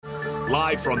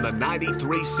Live from the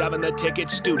 93.7 The Ticket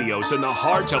studios in the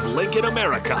heart of Lincoln,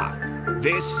 America.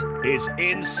 This is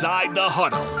Inside the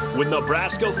Huddle with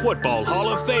Nebraska Football Hall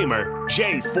of Famer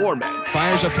Jay Foreman.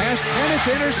 Fires a pass, and it's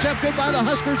intercepted by the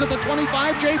Huskers at the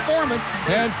 25, Jay Foreman.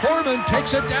 And Foreman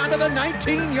takes it down to the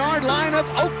 19-yard line of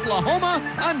Oklahoma.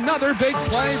 Another big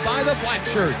play by the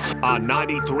Blackshirts. On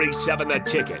 93.7 The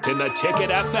Ticket and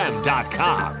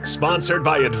theticketfm.com. Sponsored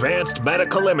by Advanced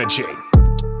Medical Imaging.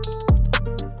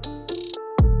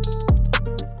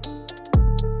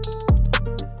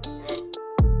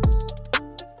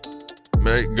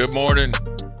 Hey, good morning.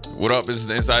 What up? This is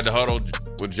Inside the Huddle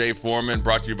with Jay Foreman,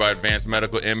 brought to you by Advanced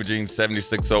Medical Imaging,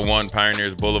 7601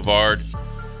 Pioneers Boulevard.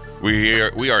 We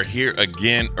are here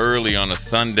again early on a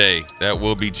Sunday. That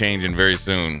will be changing very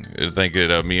soon. I think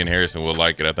that me and Harrison will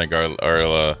like it. I think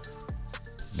our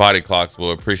body clocks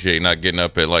will appreciate not getting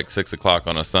up at like 6 o'clock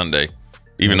on a Sunday,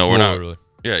 even though we're not. Early.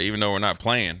 Yeah, even though we're not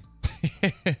playing.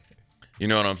 You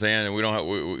know what I'm saying? And we don't have,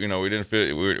 we didn't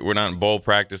feel we're not in bowl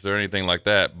practice or anything like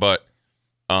that, but.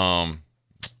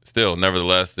 Still,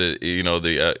 nevertheless, I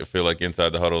feel like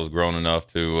Inside the Huddle has grown enough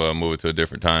to move it to a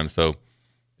different time. So,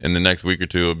 in the next week or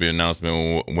two, it'll be an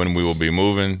announcement when we will be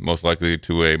moving, most likely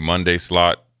to a Monday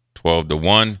slot, 12 to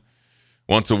 1,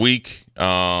 once a week,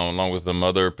 along with some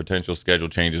other potential schedule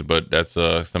changes. But that's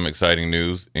some exciting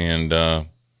news, and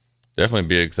definitely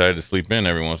be excited to sleep in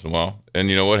every once in a while. And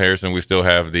you know what, Harrison, we still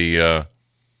have the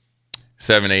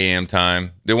 7 a.m.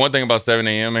 time. The one thing about 7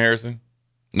 a.m., Harrison,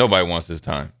 nobody wants this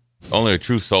time. Only a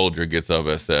true soldier gets up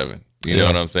at 7. You know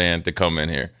what I'm saying? To come in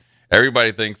here.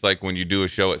 Everybody thinks like when you do a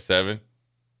show at 7,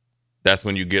 that's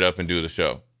when you get up and do the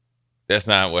show. That's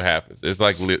not what happens. It's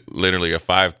like literally a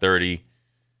 5:30.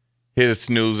 Hit a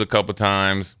snooze a couple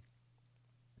times.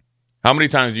 How many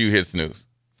times do you hit snooze?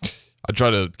 I try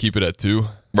to keep it at 2.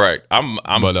 Right.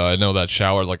 But I know that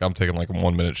shower, like I'm taking like a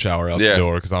 1-minute shower out the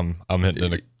door because I'm hitting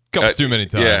it a couple too many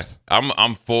times. Yeah, I'm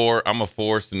a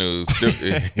 4 snooze.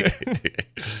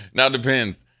 Now it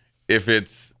depends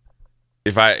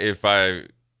if I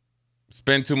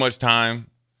spend too much time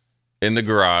in the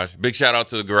garage. Big shout out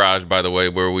to the garage, by the way,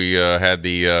 where we had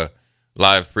the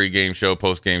live pregame show,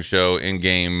 postgame show,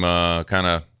 in-game kind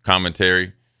of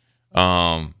commentary. We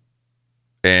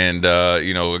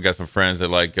got some friends that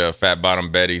like Fat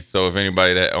Bottom Betty. So if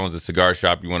anybody that owns a cigar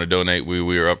shop, you want to donate,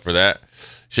 we are up for that.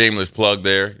 Shameless plug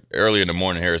there. Early in the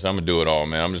morning, Harris. I'm going to do it all,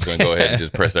 man. I'm just going to go ahead and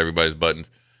just press everybody's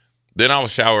buttons. Then I'll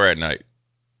shower at night.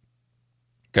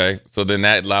 Okay? So then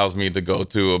that allows me to go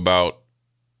to about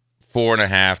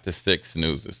 4.5 to 6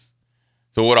 snoozes.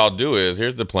 So what I'll do is,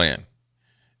 here's the plan,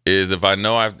 is if I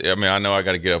know I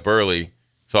got to get up early,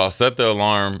 so I'll set the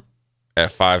alarm at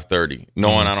 5:30,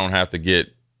 knowing I don't have to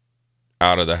get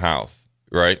out of the house,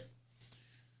 right?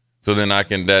 So then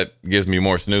that gives me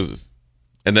more snoozes.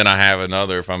 And then I have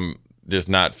another, if I'm just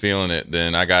not feeling it,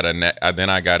 then I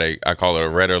call it a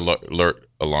red alert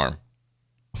alarm.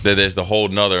 That is the whole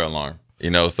nother alarm,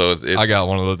 so it's I got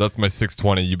one of those. That's my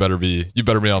 6:20. You better be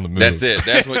on the move. That's it.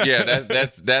 That's when,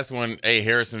 that's when, hey,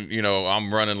 Harrison,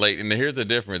 I'm running late. And here's the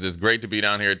difference. It's great to be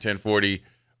down here at 1040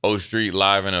 O Street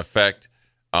live in effect.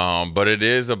 But it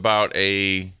is about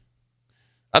I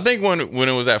think when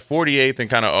it was at 48th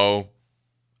and kind of O,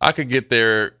 I could get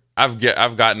there. I've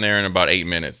gotten there in about 8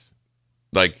 minutes.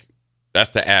 Like,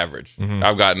 that's the average. Mm-hmm.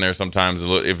 I've gotten there sometimes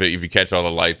if you catch all the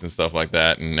lights and stuff like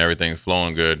that and everything's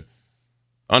flowing good,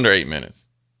 under 8 minutes.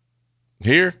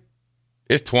 Here,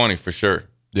 it's 20 for sure.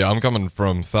 Yeah, I'm coming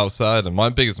from South Side, and my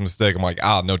biggest mistake, I'm like,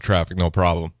 no traffic, no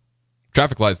problem.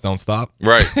 Traffic lights don't stop.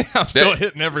 Right. I'm still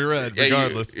hitting every red,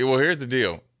 regardless. Well, here's the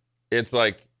deal. It's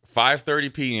like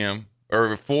 5:30 p.m. or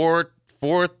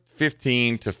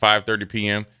 4:15 to 5:30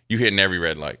 p.m. You hitting every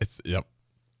red light.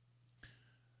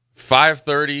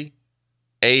 5:30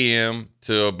 a.m.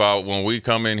 to about when we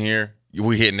come in here,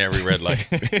 we hitting every red light.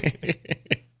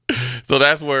 So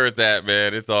that's where it's at,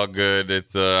 man. It's all good.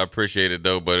 It's I appreciate it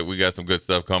though, but we got some good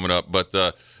stuff coming up. But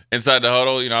Inside the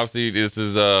Huddle, obviously this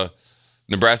is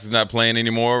Nebraska's not playing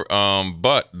anymore,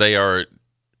 but they are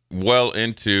well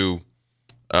into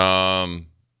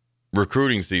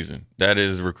recruiting season. That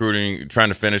is recruiting,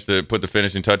 trying to put the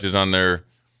finishing touches on their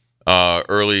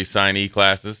early signee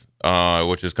classes,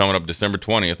 which is coming up December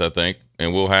 20th, I think.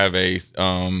 And we'll have a,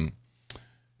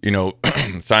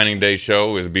 signing day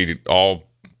show. It'll be all,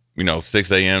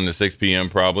 6 a.m. to 6 p.m.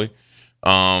 probably.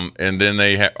 And then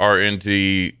they are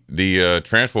into the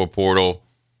transfer portal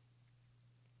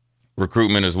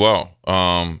recruitment as well,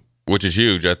 which is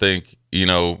huge. I think,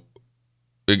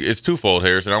 it's twofold,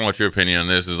 Harrison. I want your opinion on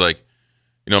this. Is like,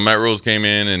 Matt Rule's came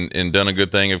in and done a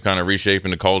good thing of kind of reshaping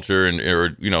the culture and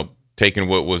taking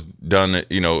what was done,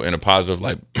 in a positive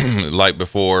light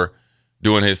before,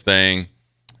 doing his thing.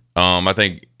 I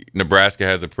think Nebraska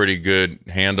has a pretty good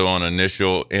handle on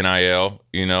initial NIL,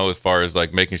 as far as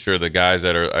like making sure the guys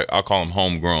that are, I'll call them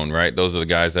homegrown, right? Those are the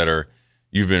guys that are,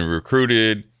 you've been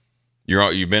recruited,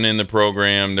 you've been in the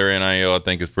program. Their NIL, I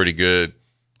think, is pretty good.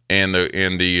 And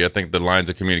I think the lines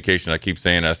of communication, I keep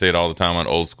saying, I say it all the time on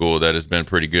Old School, that has been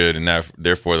pretty good. And that,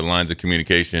 therefore, the lines of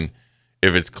communication,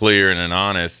 if it's clear and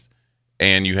honest,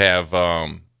 and you have,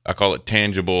 I call it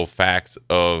tangible facts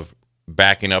of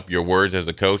backing up your words as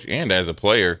a coach and as a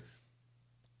player,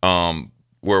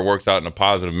 where it works out in a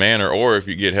positive manner, or if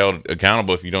you get held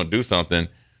accountable if you don't do something,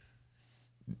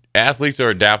 athletes are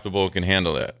adaptable and can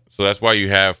handle that. So that's why you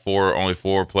have only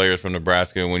four players from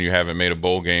Nebraska when you haven't made a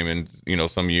bowl game in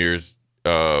some years.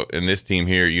 In this team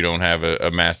here, you don't have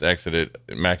a mass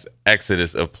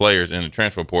exodus of players in the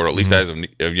transfer portal, at least as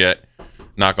of yet.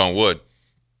 Knock on wood.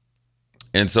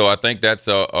 And so I think that's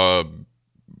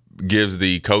gives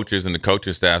the coaches and the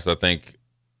coaching staffs, I think,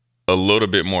 a little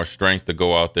bit more strength to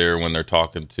go out there when they're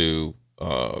talking to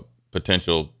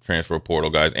potential transfer portal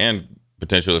guys and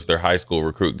potential if they're high school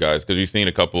recruit guys, because you've seen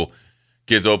a couple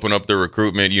kids open up their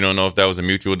recruitment. You don't know if that was a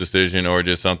mutual decision or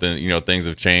just something, things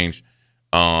have changed.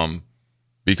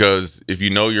 Because if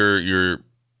your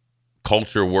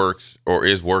culture works or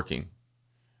is working,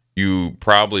 you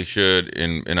probably should,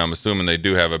 and I'm assuming they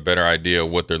do have a better idea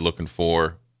of what they're looking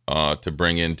for to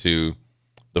bring into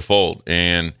the fold.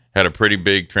 And had a pretty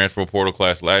big transfer portal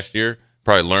class last year.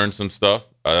 Probably learned some stuff.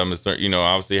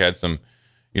 Obviously had some,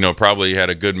 probably had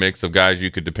a good mix of guys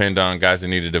you could depend on, guys that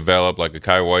need to develop, like a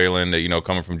Kai Whalen that,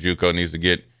 coming from JUCO needs to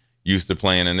get used to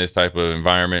playing in this type of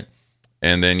environment.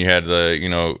 And then you had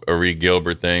the, a Reed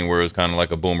Gilbert thing where it was kind of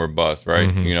like a boomer bust, right?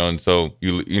 And so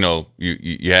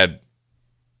you had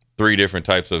three different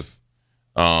types of,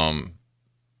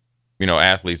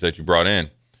 athletes that you brought in.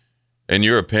 In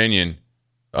your opinion,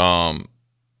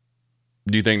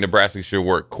 do you think Nebraska should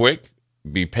work quick,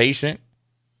 be patient,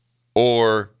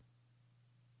 or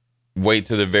wait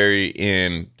to the very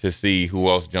end to see who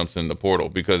else jumps in the portal?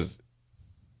 Because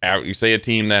you say a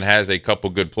team that has a couple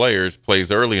good players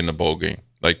plays early in the bowl game,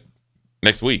 like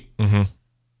next week.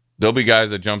 There'll be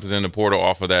guys that jump in the portal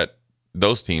off of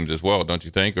those teams as well, don't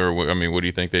you think? Or what do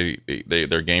you think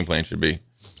their game plan should be?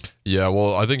 Yeah,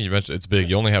 well, I think you mentioned it's big.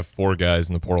 You only have 4 guys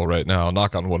in the portal right now.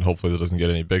 Knock on wood, hopefully that doesn't get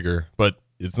any bigger. But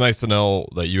it's nice to know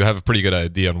that you have a pretty good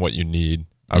idea on what you need.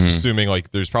 I'm assuming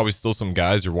there's probably still some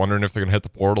guys you're wondering if they're going to hit the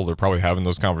portal. They're probably having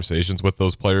those conversations with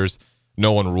those players.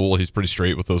 No one rule. He's pretty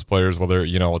straight with those players, whether,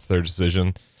 it's their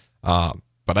decision.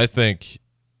 But I think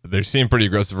they seem pretty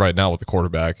aggressive right now with the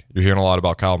quarterback. You're hearing a lot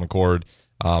about Kyle McCord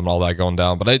and all that going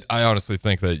down. But I honestly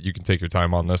think that you can take your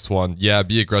time on this one. Yeah,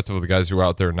 be aggressive with the guys who are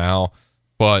out there now,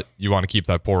 but you want to keep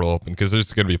that portal open because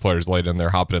there's going to be players late in there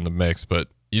hopping in the mix, but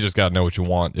you just got to know what you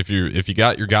want. If you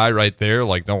got your guy right there,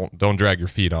 don't drag your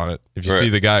feet on it. If you see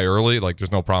the guy early,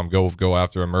 there's no problem. Go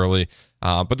after him early.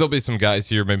 But there'll be some guys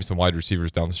here, maybe some wide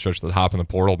receivers down the stretch that hop in the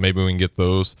portal. Maybe we can get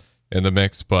those in the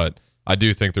mix. But I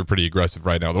do think they're pretty aggressive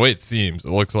right now. The way it seems,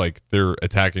 it looks like they're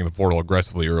attacking the portal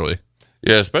aggressively early.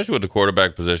 Yeah, especially with the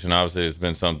quarterback position. Obviously, it's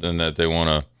been something that they want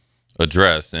to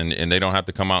address, and they don't have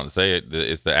to come out and say it.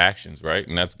 It's the actions, right?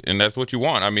 And that's what you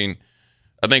want.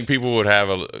 I think people would have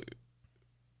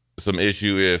some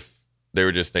issue if they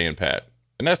were just staying pat.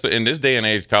 And that's in this day and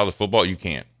age, college football, you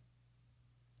can't.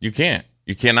 You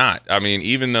cannot.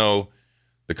 Even though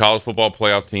the college football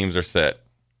playoff teams are set,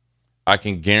 I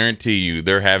can guarantee you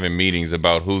they're having meetings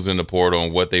about who's in the portal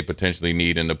and what they potentially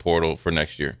need in the portal for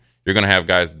next year. You're going to have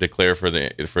guys declare for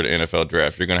the NFL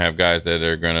draft. You're going to have guys that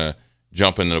are going to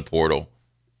jump into the portal,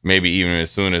 maybe even as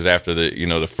soon as after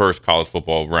the first college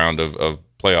football round of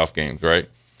playoff games, right?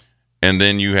 And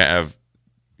then you have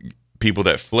people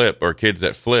that flip or kids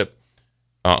that flip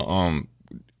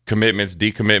commitments,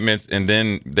 decommitments, and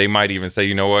then they might even say,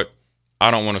 you know what, I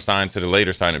don't want to sign to the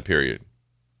later signing period.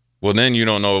 Well, then you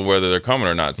don't know whether they're coming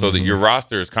or not. So that your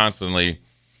roster is constantly,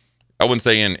 I wouldn't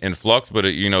say in flux, but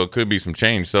it could be some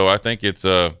change. So I think it's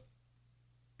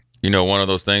one of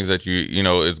those things that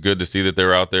it's good to see that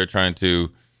they're out there trying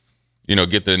to,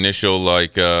 get the initial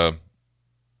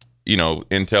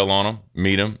intel on them,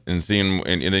 meet them, and see them,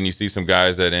 and then you see some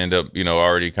guys that end up,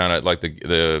 already kind of like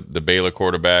the Baylor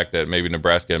quarterback that maybe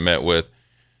Nebraska met with.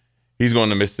 He's going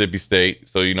to Mississippi State,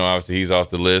 so obviously he's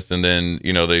off the list. And then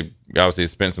they obviously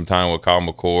spent some time with Kyle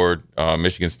McCord,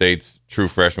 Michigan State's true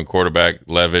freshman quarterback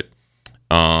Levitt,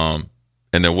 and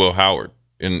then Will Howard.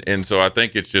 And so I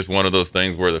think it's just one of those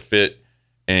things where the fit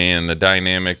and the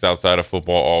dynamics outside of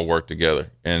football all work together.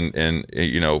 And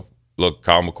look,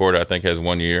 Kyle McCord, I think, has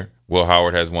 1 year. Will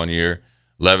Howard has 1 year.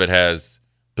 Levitt has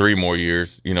 3 more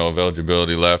years, of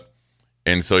eligibility left.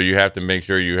 And so you have to make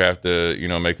sure you have to,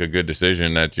 make a good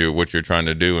decision that what you're trying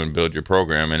to do and build your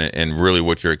program and really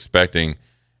what you're expecting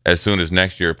as soon as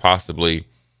next year, possibly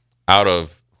out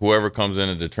of whoever comes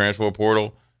into the transfer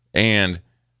portal and,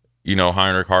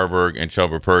 Heinrich Harburg and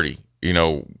Chubba Purdy,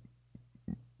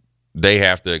 they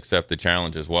have to accept the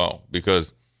challenge as well,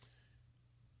 because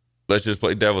let's just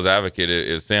play devil's advocate.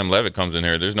 If Sam Levitt comes in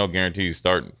here, there's no guarantee he's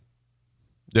starting.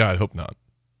 Yeah, I'd hope not.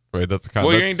 Right, that's the kind.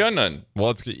 Well, you ain't done nothing. Well,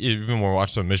 it's even when we're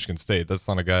watching Michigan State. That's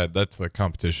not a guy. That's a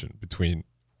competition between.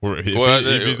 If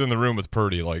he's in the room with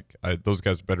Purdy, those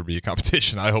guys better be a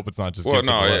competition. I hope it's not just. Well,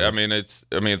 no, I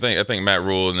think Matt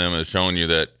Rule and them has shown you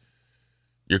that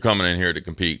you're coming in here to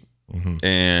compete,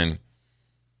 and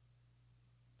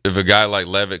if a guy like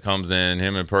Levitt comes in,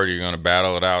 him and Purdy are going to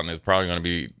battle it out, and it's probably going to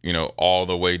be all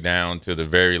the way down to the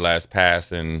very last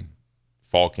pass in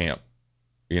fall camp.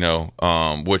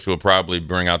 Which will probably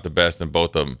bring out the best in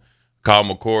both of them. Kyle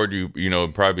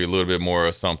McCord, probably a little bit more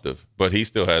assumptive, but he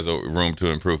still has a room to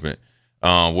improvement.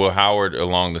 Will Howard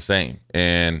along the same.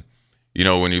 And,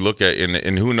 when you look at,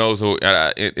 and who knows who,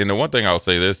 and the one thing I'll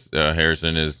say this,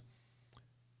 Harrison, is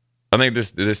I think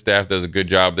this staff does a good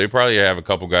job. They probably have a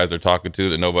couple guys they're talking to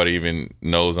that nobody even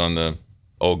knows on the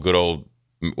good old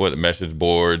message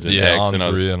boards and X and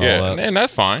others. And all that. And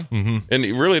that's fine. Mm-hmm. And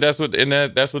really, that's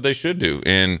what they should do.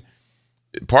 And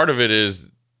part of it is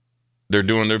they're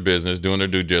doing their business, doing their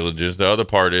due diligence. The other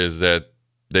part is that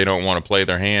they don't want to play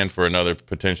their hand for another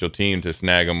potential team to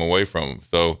snag them away from them.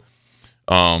 So,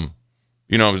 look,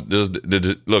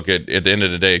 at the end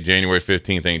of the day, January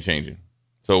 15th ain't changing.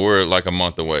 So we're like a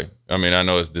month away. I mean, I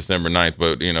know it's December 9th,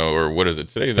 but or what is it?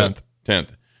 Today's 10th.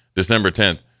 December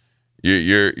 10th.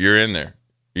 You're in there.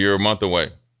 You're a month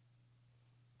away.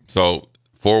 So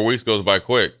 4 weeks goes by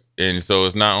quick. And so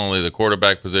it's not only the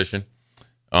quarterback position.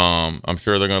 I'm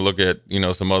sure they're going to look at,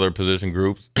 some other position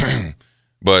groups.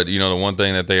 But, the one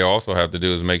thing that they also have to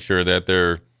do is make sure that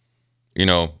they're,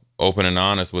 open and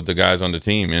honest with the guys on the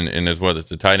team. And it's whether it's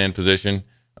the tight end position,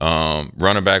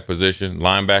 running back position,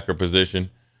 linebacker position.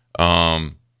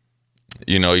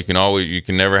 You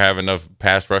can never have enough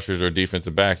pass rushers or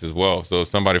defensive backs as well. So if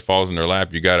somebody falls in their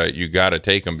lap, you gotta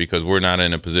take them, because we're not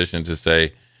in a position to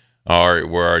say, all right,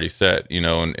 we're already set.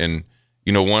 And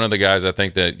one of the guys I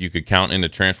think that you could count in the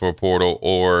transfer portal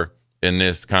or in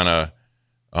this kind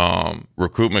of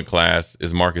recruitment class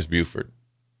is Marcus Buford.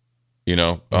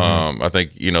 I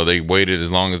think they waited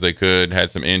as long as they could,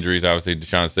 had some injuries. Obviously,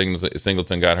 Deshaun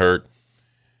Singleton got hurt.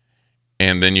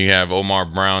 And then you have Omar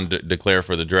Brown declare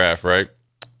for the draft, right?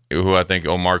 Who I think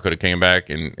Omar could have came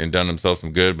back and done himself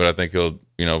some good, but I think he'll,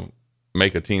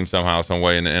 make a team somehow, some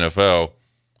way in the NFL.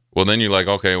 Well, then you're like,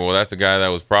 okay, well, that's a guy that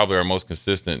was probably our most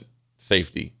consistent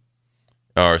safety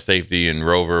and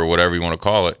rover or whatever you want to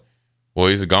call it. Well,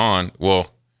 he's gone.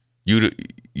 Well, you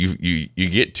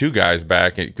get 2 guys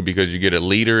back because you get a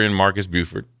leader in Marcus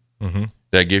Buford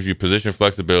that gives you position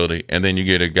flexibility, and then you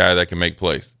get a guy that can make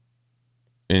plays.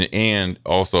 And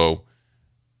also,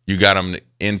 you got him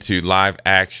into live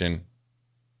action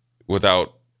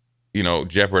without,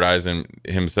 jeopardizing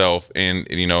himself and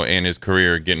his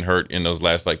career getting hurt in those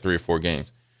last 3 or 4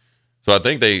 games. So I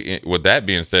think with that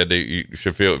being said, you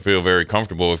should feel very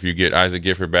comfortable if you get Isaac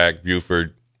Gifford back,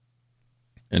 Buford,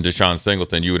 and Deshaun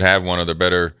Singleton. You would have one of the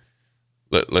better,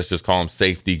 let's just call them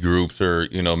safety groups or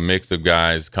mix of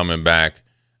guys coming back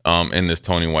in this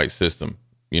Tony White system.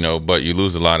 But you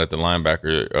lose a lot at the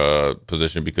linebacker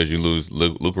position because you lose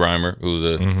Luke Reimer,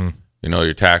 who's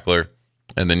your tackler,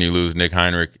 and then you lose Nick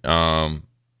Heinrich from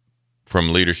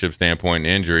leadership standpoint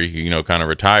and injury, kind of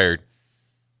retired,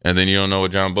 and then you don't know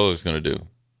what John Bullock's going to do.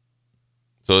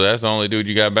 So that's the only dude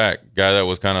you got back, guy that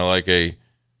was kind of like a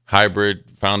hybrid,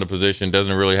 found a position,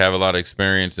 doesn't really have a lot of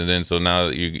experience, and then so now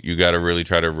you got to really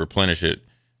try to replenish it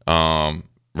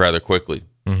rather quickly,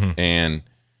 and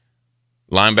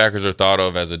linebackers are thought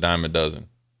of as a dime a dozen.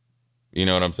 You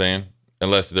know what I'm saying?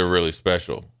 Unless they're really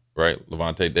special, right?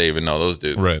 Levante David and all those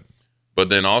dudes. Right. But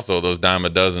then also those dime a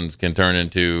dozens can turn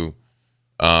into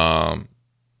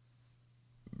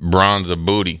bronze of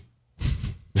booty.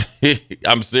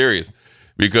 I'm serious.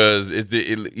 Because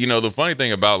the funny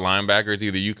thing about linebackers,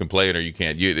 either you can play it or you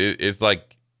can't. It's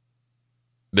like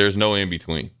there's no in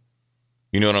between.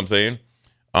 You know what I'm saying?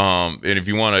 And if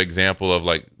you want an example of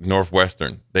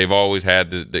Northwestern, they've always had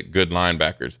the good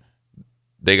linebackers.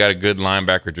 They got a good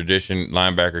linebacker tradition,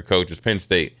 linebacker coach. It's Penn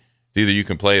State. It's either you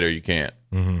can play it or you can't.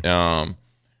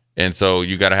 And so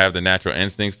you got to have the natural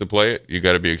instincts to play it. You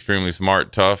got to be extremely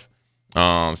smart, tough,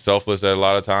 selfless at a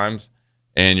lot of times.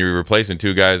 and you're replacing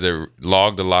two guys that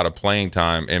logged a lot of playing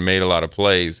time and made a lot of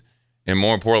plays. And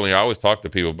more importantly, I always talk to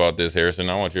people about this, Harrison.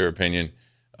 I want your opinion.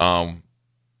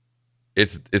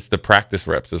 It's the practice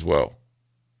reps as well,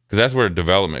 because that's where the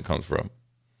development comes from.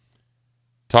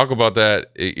 Talk about that,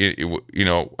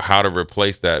 how to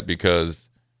replace that, because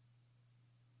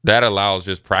that allows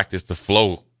just practice to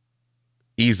flow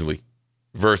easily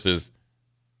versus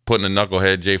putting a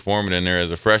knucklehead Jay Foreman in there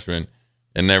as a freshman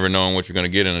and never knowing what you're going to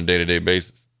get on a day-to-day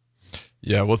basis.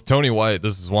 Yeah, with Tony White,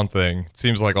 this is one thing. It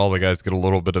seems like all the guys get a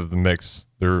little bit of the mix.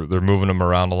 They're moving them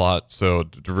around a lot. So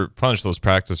to replenish those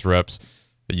practice reps,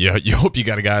 you hope you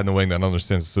got a guy in the wing that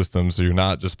understands the system, so you're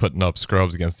not just putting up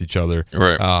scrubs against each other.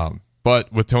 Right.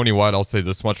 But with Tony White, I'll say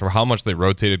this much: for how much they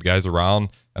rotated guys around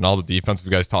and all the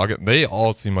defensive guys talking, they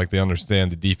all seem like they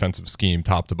understand the defensive scheme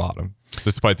top to bottom,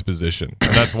 despite the position.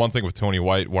 And that's one thing with Tony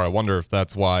White, where I wonder if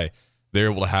that's why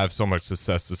they're able to have so much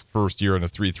success this first year in a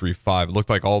 3-3-5. It looked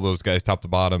like all those guys top to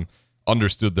bottom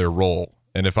understood their role.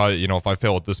 And if I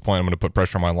fail at this point, I'm going to put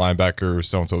pressure on my linebacker,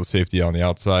 so-and-so the safety on the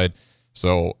outside.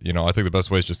 So, I think the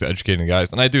best way is just educating the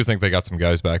guys. And I do think they got some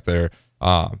guys back there.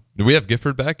 Do we have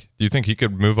Gifford back? Do you think he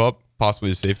could move up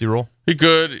possibly a safety role? He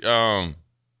could. He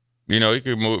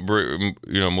could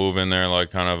move in there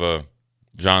like kind of a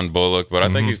John Bullock, but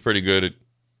I think he's pretty good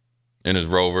in his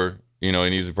rover. He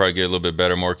needs to probably get a little bit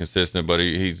better, more consistent, but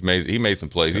he made some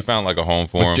plays. He found like a home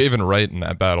for him. Javen Wright in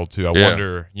that battle too. I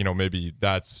wonder, maybe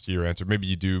that's your answer. Maybe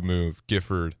you do move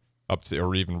Gifford up to,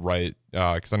 or even Wright,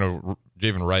 because I know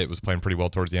Javen Wright was playing pretty well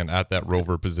towards the end at that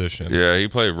rover position. Yeah, he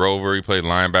played rover. He played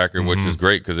linebacker, which is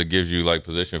great because it gives you like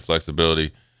position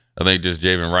flexibility. I think just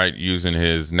Javen Wright using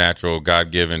his natural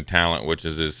God-given talent, which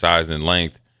is his size and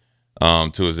length,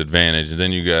 to his advantage. And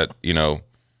then you got,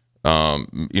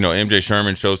 MJ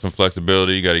Sherman shows some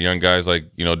flexibility. You got young guys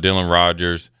like, Dylan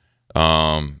Rogers.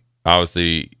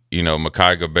 Obviously,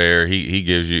 Mekhi Gaber, he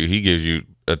gives you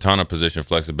a ton of position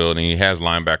flexibility. He has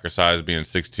linebacker size, being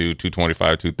 6'2",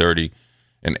 225, 230.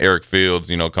 And Eric Fields,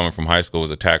 coming from high school,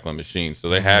 was a tackling machine. So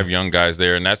they have young guys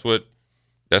there, and that's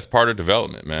part of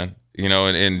development, man.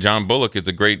 And John Bullock, it's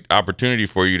a great opportunity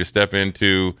for you to step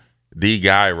into the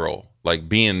guy role, like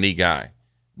being the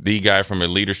guy from a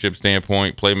leadership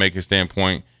standpoint, playmaking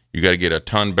standpoint. You got to get a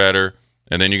ton better,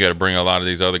 and then you got to bring a lot of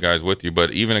these other guys with you.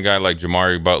 But even a guy like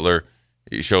Jamari Butler,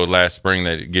 he showed last spring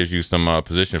that it gives you some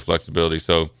position flexibility.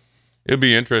 So it'll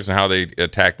be interesting how they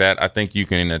attack that. I think you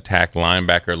can attack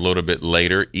linebacker a little bit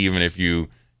later, even if you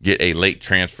get a late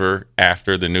transfer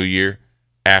after the new year,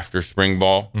 after spring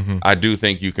ball. I do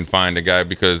think you can find a guy,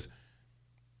 because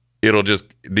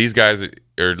these guys,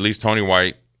 or at least Tony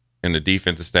White and the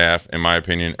defensive staff, in my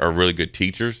opinion, are really good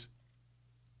teachers.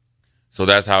 So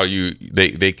that's how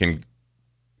they can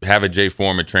have a Jay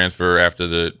Foreman transfer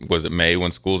after May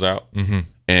when school's out,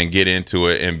 and get into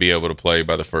it and be able to play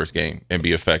by the first game and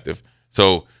be effective.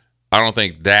 So I don't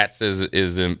think that's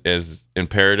as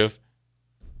imperative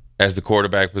as the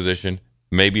quarterback position.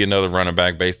 Maybe another running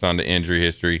back based on the injury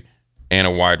history, and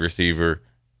a wide receiver,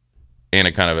 and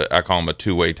a kind of I call him a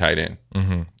two-way tight end.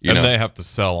 They have to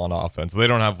sell on offense. They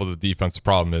don't have what the defensive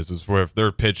problem is where if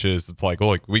their pitches, it's like,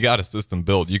 look, we got a system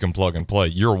built. You can plug and play.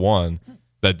 Year one,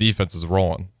 that defense is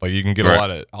rolling. Like, you can get a lot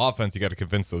of offense. You got to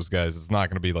convince those guys it's not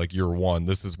going to be like year one.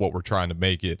 This is what we're trying to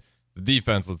make it. The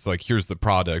defense, it's like, here's the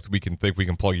product. We can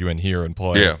plug you in here and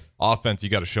play. Yeah. Offense, you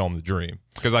got to show them the dream.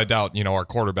 Because I doubt, our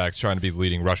quarterback's trying to be the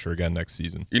leading rusher again next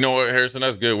season. You know what, Harrison?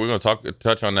 That's good. We're going to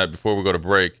touch on that before we go to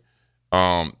break.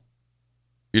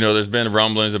 There's been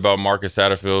rumblings about Marcus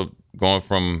Satterfield going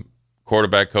from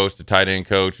quarterback coach to tight end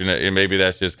coach, and maybe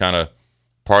that's just kind of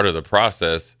part of the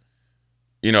process.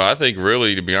 I think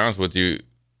really, to be honest with you,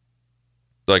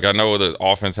 like, I know the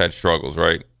offense had struggles,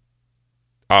 right?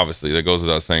 Obviously, that goes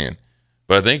without saying.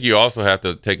 But I think you also have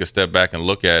to take a step back and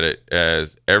look at it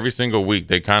as every single week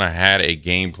they kind of had a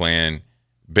game plan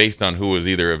based on who was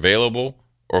either available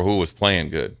or who was playing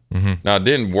good. Now, it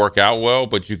didn't work out well,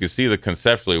 but you could see the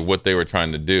conceptually what they were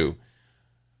trying to do.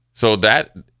 So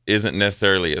that isn't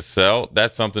necessarily a sell.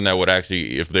 That's something that would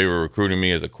actually, if they were recruiting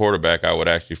me as a quarterback, I would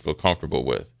actually feel comfortable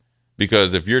with.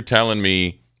 Because if you're telling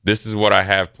me this is what I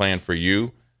have planned for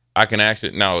you, I can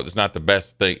actually, now it's not the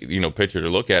best thing, picture to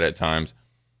look at times,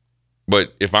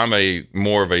 but if I'm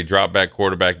more of a drop back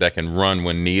quarterback that can run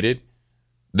when needed,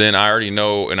 then I already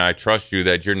know and I trust you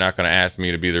that you're not going to ask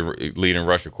me to be the leading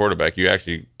rusher quarterback. You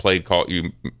actually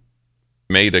you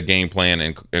made a game plan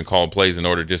and called plays in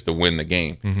order just to win the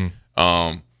game.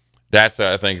 That's,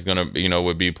 I think, is going to,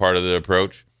 would be part of the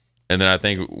approach. And then I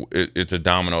think it's a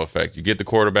domino effect. You get the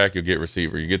quarterback, you get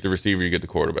receiver. You get the receiver, you get the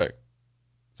quarterback.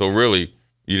 So really,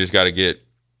 you just got to get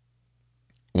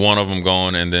one of them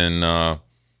going, and then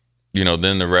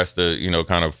then the rest of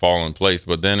kind of fall in place.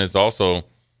 But then it's also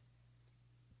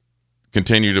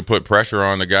continue to put pressure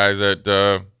on the guys that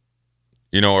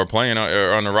are playing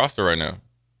are on the roster right now.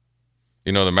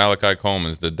 The Malachi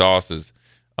Colemans, the Dawsons,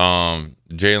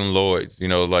 Jalen Lloyds.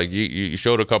 You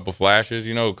showed a couple flashes,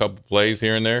 a couple plays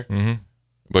here and there,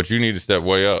 but you need to step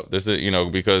way up. This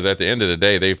is because at the end of the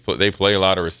day, they play a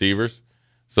lot of receivers,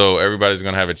 so everybody's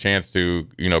going to have a chance to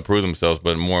prove themselves.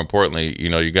 But more importantly,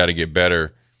 you got to get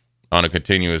better on a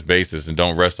continuous basis and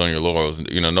don't rest on your laurels.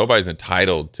 Nobody's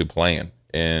entitled to playing,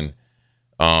 and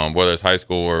whether it's high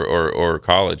school or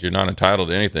college, you're not entitled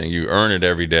to anything. You earn it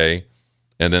every day,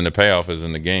 and then the payoff is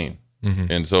in the game.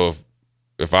 And so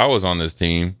if I was on this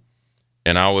team,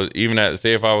 and I was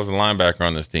say if I was a linebacker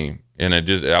on this team, and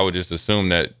I would just assume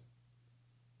that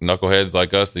knuckleheads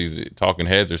like us, these talking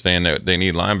heads, are saying that they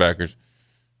need linebackers,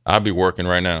 I'd be working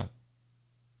right now.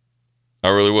 I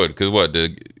really would, because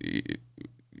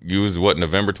you was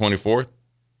November 24th?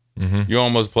 You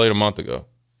almost played a month ago.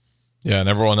 Yeah, and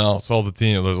everyone else,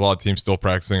 there's a lot of teams still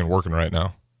practicing and working right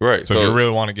now. Right. So if you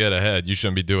really want to get ahead, you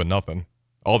shouldn't be doing nothing.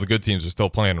 All the good teams are still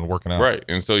playing and working out. Right.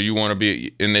 And so you want to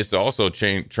be, and this also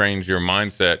trains your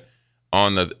mindset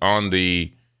on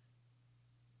the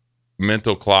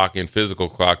mental clock and physical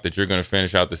clock that you're going to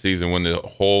finish out the season when the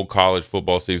whole college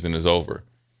football season is over.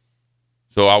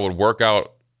 So I would work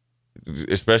out,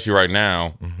 especially right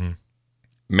now,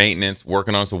 maintenance,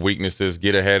 working on some weaknesses,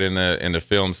 get ahead in the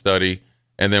film study.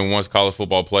 And then once college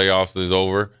football playoffs is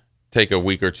over, take a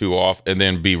week or two off, and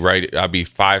then I'll be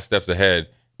 5 steps ahead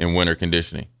in winter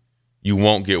conditioning. You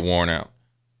won't get worn out.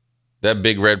 That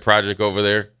Big Red project over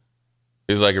there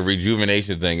is like a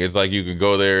rejuvenation thing. It's like you can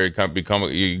go there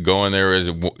and you go in there as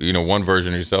one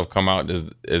version of yourself, come out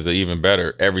as even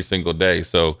better every single day.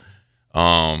 So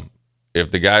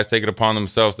if the guys take it upon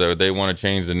themselves that they want to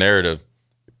change the narrative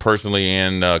personally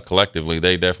and collectively,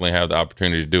 they definitely have the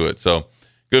opportunity to do it. So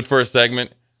good first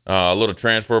segment. A little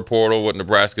transfer portal, what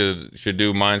Nebraska should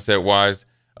do mindset wise.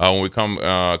 When we come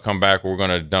back, we're going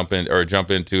to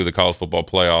jump into the college football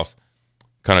playoffs,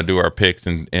 kind of do our picks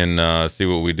and see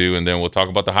what we do, and then we'll talk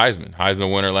about the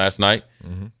Heisman winner last night.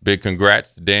 Big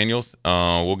congrats to Daniels.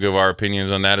 We'll give our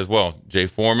opinions on that as well. Jay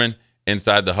Foreman,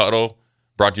 Inside the Huddle,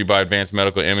 brought to you by Advanced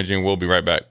Medical Imaging. We'll be right back.